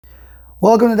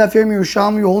Welcome to Daf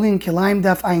Yerushalmi. We're holding Kilayim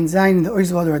Daf Ayin Zayin in the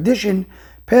Oiz Vadar edition.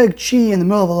 Perek Chi in the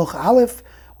middle of Alocha Aleph.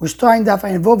 We're starting Daf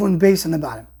Ayin Vov on the base on the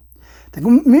bottom. The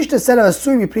Mishnah said of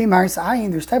Asurim Yipri Maris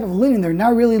Ayin. There's type of linen. They're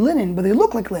not really linen, but they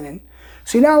look like linen.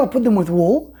 So you're not allowed to put them with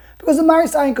wool because of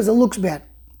Maris Ayin, because it looks bad.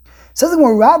 Says the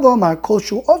more Rav Omar Kol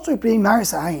Shu also Yipri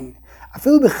Maris Ayin.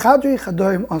 Afilu b'chadri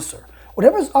chadorim asur.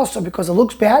 Whatever is asur because it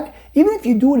looks bad, even if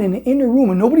you do it in an inner room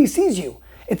and nobody sees you,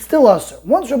 it's still asur.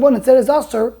 Once Rabbanan said it's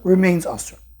asur, remains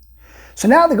asur. So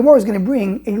now the Gemara is going to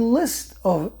bring a list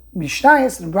of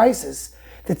mishnayos and brises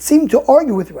that seem to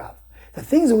argue with Rav. The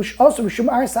things which asur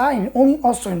b'shum aris ayin only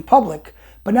asur in public,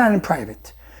 but not in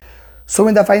private. So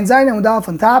in the Ayin Zayin and Udalef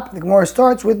on top, the Gemara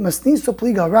starts with Masniso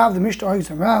Pliga Rav. The Mishnah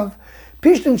argues on Rav.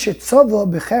 Pishtin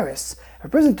shetzava b'cheres. A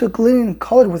person took linen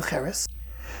colored with cheres,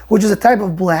 which is a type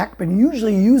of black, but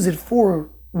usually use it for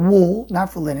wool,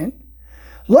 not for linen.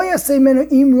 Lo yaseh menu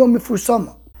imro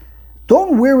mifusama.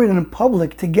 Don't wear it in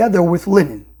public together with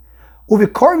linen.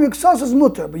 Uvikar v'ksas is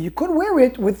mutter, but you could wear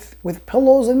it with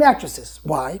pillows and mattresses.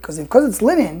 Why? Because it's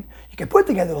linen, you can put it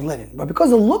together with linen. But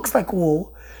because it looks like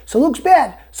wool, so it looks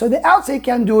bad. So the outside you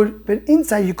can't do it, but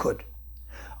inside you could.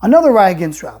 Another raya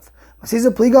against Rav.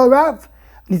 Masiza pliga Rav.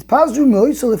 A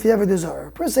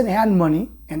person had money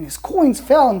and his coins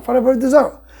fell in front of her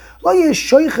desire. He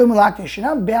should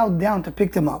not bow down to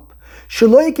pick them up. It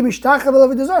won't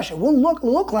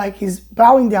look like he's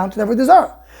bowing down to the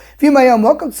desire.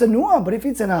 But if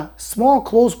it's in a small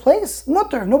closed place,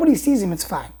 mutter, nobody sees him, it's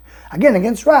fine. Again,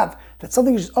 against Rav, that's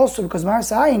something which is also because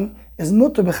Maris Ayin is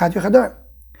mutter b'chad yachadar.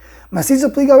 Masiza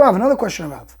pliga Rav. Another question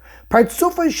of Rav.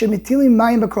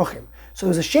 So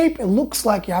there's a shape, it looks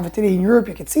like you have it today in Europe,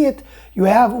 you can see it. You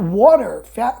have water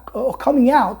coming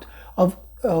out of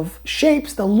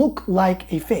shapes that look like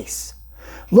a face.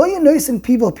 A person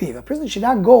should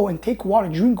not go and take water,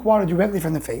 drink water directly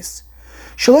from the face.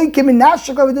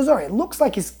 It looks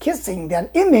like he's kissing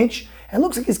that image, and it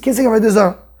looks like he's kissing over the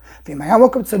zor.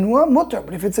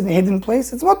 But if it's in a hidden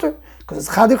place, it's mutter, because it's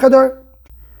chadir chadar.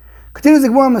 Continues the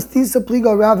Gemara, Mastisa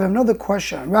Pliga Rav. I have another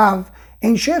question. Rav,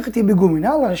 ain't shechati begumi,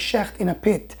 not let a shecht in a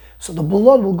pit, so the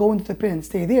blood will go into the pit and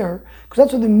stay there, because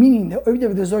that's what the meaning that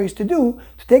Avodah Zarah used to do,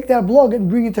 to take that blood and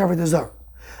bring it to Avodah Zarah.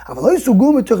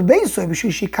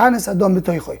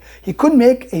 He couldn't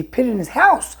make a pit in his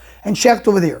house and shecht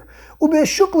over there.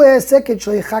 It's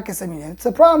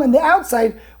a problem in the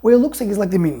outside where it looks like it's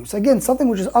like the meaning. So again, something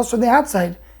which is also on the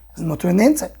outside is mutter on the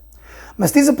inside.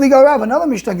 Mastisa Pliga Rav, another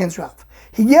Mishnah against Rav.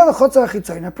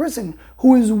 A person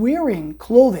who is wearing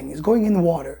clothing is going in the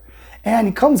water, and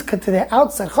he comes to the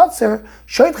outside chotzer.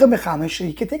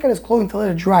 He can take out his clothing to let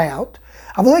it dry out.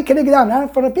 Not in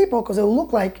front of people, because it will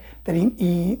look like that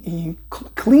he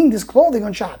cleaned his clothing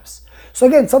on Shabbos. So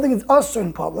again, something is usher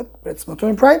in public, but it's mutter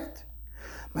in private.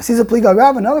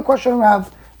 Another question on Rav.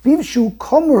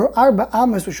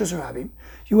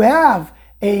 You have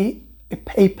a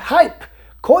pipe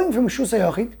going from Shus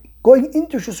HaYochid, going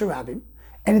into Shus HaRabim,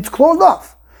 and it's closed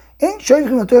off. Don't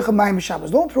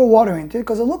throw water into it,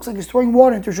 because it looks like he's throwing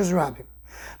water into Shus HaRabim.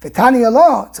 V'tani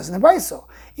Allah, it says in the Brayso,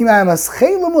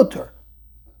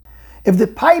 if the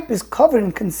pipe is covered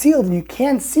and concealed and you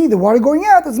can't see the water going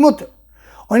out, it's mutter.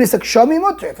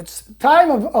 If it's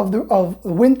time of the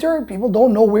winter, people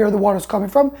don't know where the water is coming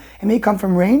from, it may come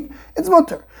from rain, it's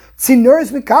mutter.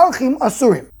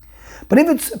 But if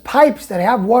it's pipes that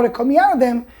have water coming out of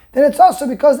them, then it's also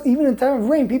because even in time of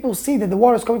rain, people see that the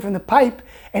water is coming from the pipe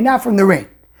and not from the rain.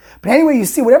 But anyway, you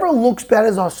see, whatever looks bad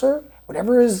is asur,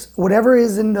 whatever is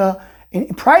in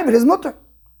private is mutter.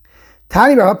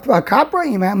 Tani kapra,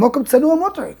 mokam tzanua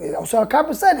mutter. Also, our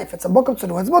kapra said if it's a mokam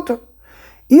tzanua, it's mutter.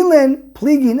 Ilen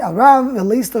pligin Rav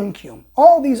v'leiston kiyum.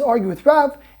 All these argue with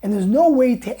Rav, and there's no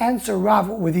way to answer Rav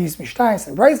with these mishnayos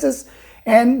and brises,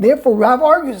 and therefore Rav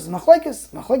argues machlekes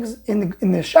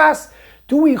in the shas.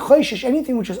 Do we choishish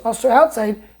anything which is asur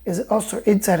outside is asur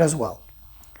inside as well?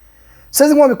 Says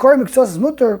the one B'korei Miksos is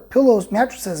mutter, pillows,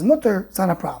 mattresses is mutter, it's not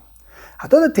a problem.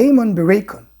 Hatoda teimon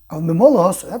bereikon of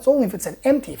memola asur. That's only if it's an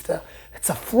empty, if it's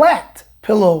a flat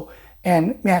pillow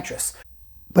and mattress.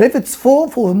 But if it's full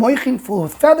of moichin, full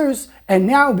of feathers, and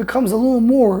now it becomes a little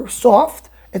more soft,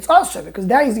 it's asur, because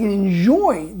now he's going to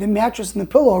enjoy the mattress and the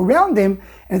pillow around him,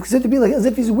 and it's considered to be like as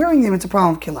if he's wearing them. It's a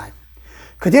problem of kilayim.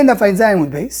 Continue Daf Ayin Zayin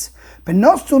with base. But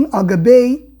nosun al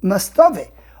gabei mastave.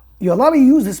 You're allowed to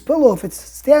use this pillow if it's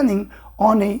standing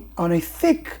on a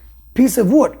thick piece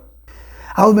of wood.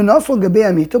 But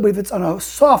if it's on a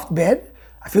soft bed,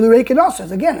 I feel the reikin also.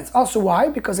 Again, it's also why?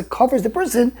 Because it covers the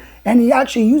person and he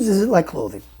actually uses it like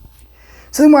clothing.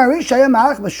 So the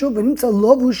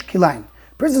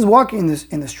person is walking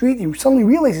in the street, he suddenly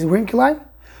realizes he's wearing kilayim.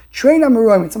 Train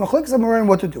Amorim, it's a machlokes Amorim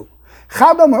what to do.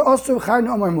 Chad Amar Asur, Chad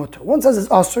Amar Mutter. One says it's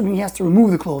Asur, meaning he has to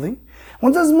remove the clothing.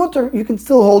 One says Mutter, you can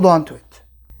still hold on to it.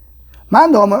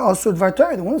 Manda Amar Asur Dvar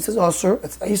Torah. The one who says Asur,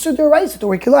 it's Isur D'Oraisa to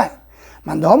wear kilayim.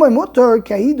 Manda Amar Mutter,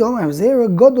 Ka'id Amar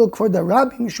Zera Godol Kfor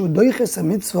Darabim Shu Doiches a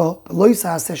Mitzvah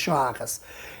Loisa Aseh Shoachas.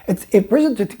 It's a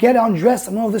person to get undressed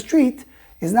in the middle of the street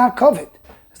is not covered.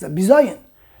 It's a bizayin.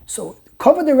 So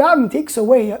cover the rabbin takes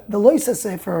away the loisa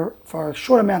for a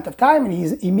short amount of time, and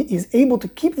he's able to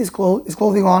keep his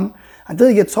clothing on until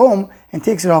he gets home and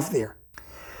takes it off there.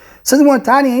 Says the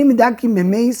Tani,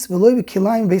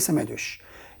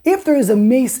 if there is a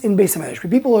mace in Beis HaMedrash,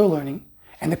 where people are learning,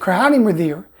 and the Kohanim are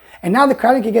there, and now the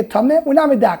Kohanim can get tameh, we're not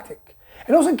medaktik.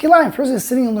 And also kilayim, if a person is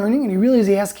sitting and learning, and he realizes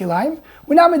he has kilayim,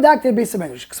 we're not medaktik at Beis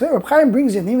HaMedrash. Because Reb Chaim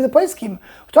brings in, even the place scheme,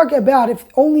 we're talking about if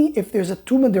there's a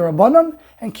tumah derabanan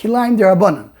and kilayim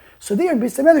derabanan. So there in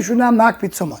Beis HaMedrash, we're not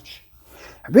makpid so much.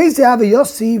 Beis have a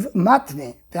Yosiv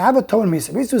matne, they have a Torah mace.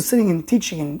 Beis was sitting and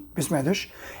teaching in Beis HaMedrash,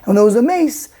 and when there was a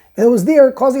mace, it was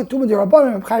there causing a tumah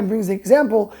derabanan. Reb Chaim brings the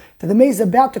example that the mace is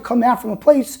about to come out from a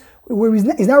place where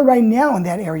he's not right now in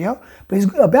that area, but he's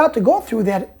about to go through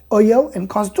that oil and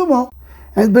cause tumah.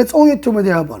 But it's only a tumah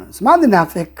derabanan. So man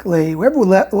denafik lay whoever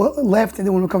left and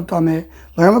then when we come to Tameh,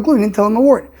 learn he didn't tell him a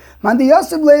word. Man de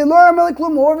yasib lay learn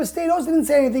klum, or if a state also didn't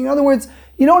say anything. In other words,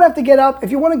 you don't have to get up.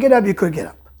 If you want to get up, you could get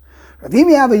up.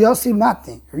 Ravimi have a yasib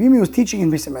matni. Ravimi was teaching in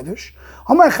Beis HaMedrash.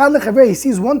 Amar echad lechavrei, he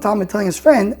sees one Talmud telling his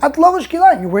friend, "At lavish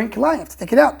kilayim, you're wearing kilayim, you have to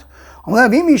take it out." Amar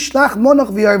Ravimi shlach monach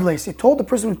v'yarv leis. He told the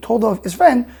person who told his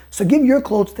friend, "So give your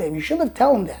clothes to him." You shouldn't have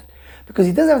told him that, because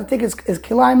he doesn't have to take his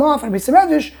kilayim off. And Beis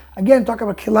HaMedrash, again, talk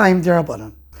about kilayim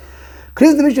derabanan.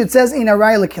 Because the Mishnah says, "Ein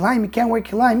aray lekilayim," you can't wear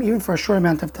kilayim even for a short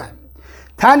amount of time.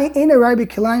 Tani ein aray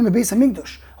bekilayim bebeis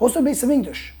hamikdash. Also beis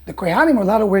hamikdash, the kohanim are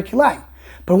allowed to wear kilayim,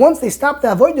 but once they stop the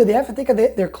avodah, they have to take out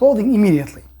their clothing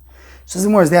immediately. Says the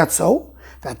more, is that so?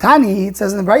 Tani, it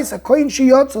says in the Brisa, kohen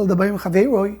sheyotzel debayim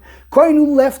chaveiroi, kohen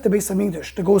who left the beis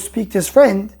hamikdash to go speak to his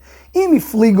friend, imi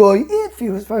fligoi, if he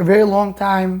was for a very long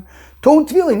time. Don't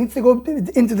feel he needs to go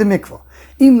into the mikvah.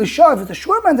 Im l'shav, if it's a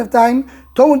short amount of time,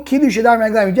 don't kiddush yadayim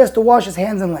raglayim, he just to wash his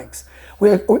hands and legs.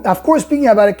 We're, of course, speaking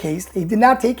about a case, he did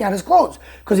not take out his clothes,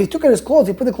 because he took out his clothes,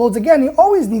 he put the clothes again, he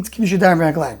always needs kiddush yadayim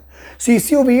raglayim. So you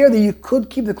see over here that you could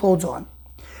keep the clothes on.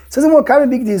 It says more, kam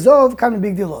big dizov, kam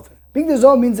big dilov. Big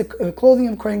dizov means the clothing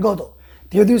of kohen gadol.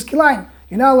 The other is kilayim.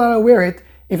 You're not allowed to wear it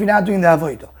if you're not doing the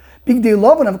avodah. Big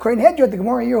dilov of kohen head, the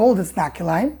Gemara here holds it's not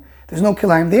kilayim. There's no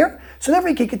kilayim there. So therefore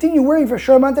he can continue wearing for a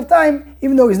short amount of time,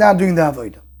 even though he's not doing the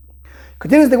avodah.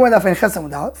 Continues the Gemara in Chesam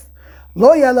Udalef. Lo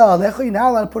yala alecha, you're not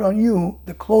allowed to put on you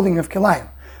the clothing of kilayim.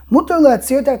 Mutar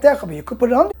le'atzir tartecha, but you could put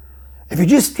it on. If you're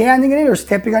just standing in it or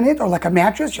stepping on it, or like a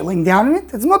mattress, you're laying down in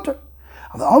it, it's mutar.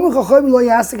 The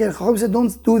Chacham said,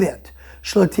 don't do that.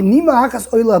 It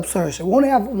won't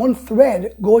have one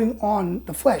thread going on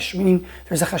the flesh, meaning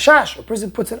there's a chashash, a person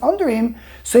puts it under him,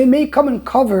 so he may come and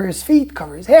cover his feet,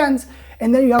 cover his hands,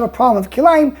 and then you have a problem of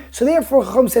kilayim. So therefore,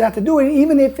 Chacham said not to do it,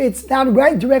 even if it's not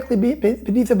right directly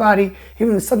beneath the body, even if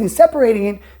there's something separating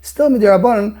it, still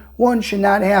midirabanan, one should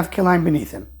not have kilayim beneath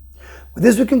him. With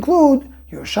this we conclude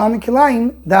Yerushalmi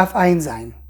Kilayim Daf Ayin Zayin.